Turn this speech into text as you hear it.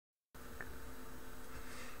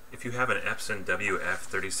If you have an Epson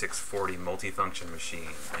WF-3640 multifunction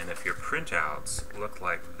machine, and if your printouts look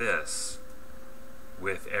like this,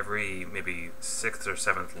 with every maybe 6th or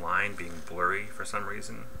 7th line being blurry for some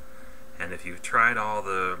reason, and if you've tried all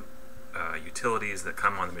the utilities that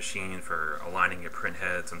come on the machine for aligning your print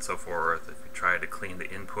heads and so forth, if you try to clean the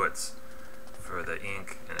inputs for the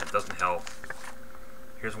ink and it doesn't help,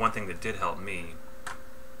 here's one thing that did help me.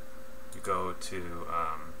 You go to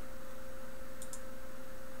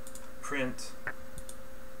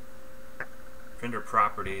printer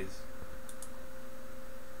properties,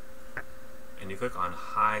 and you click on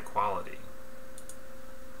high quality,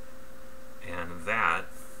 and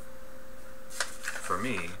that for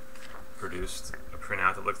me produced a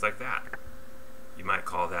printout that looks like that. You might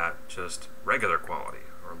call that just regular quality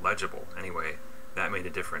or legible. Anyway, that made a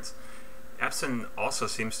difference. Epson also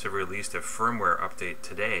seems to have released a firmware update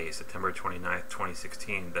today, September 29th,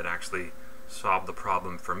 2016, that actually solved the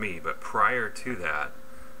problem for me. But prior to that,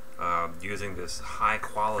 using this high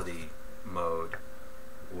quality mode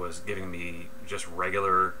was giving me just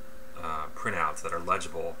regular printouts that are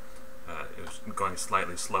legible. It was going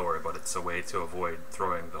slightly slower, but it's a way to avoid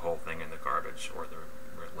throwing the whole thing in the garbage or the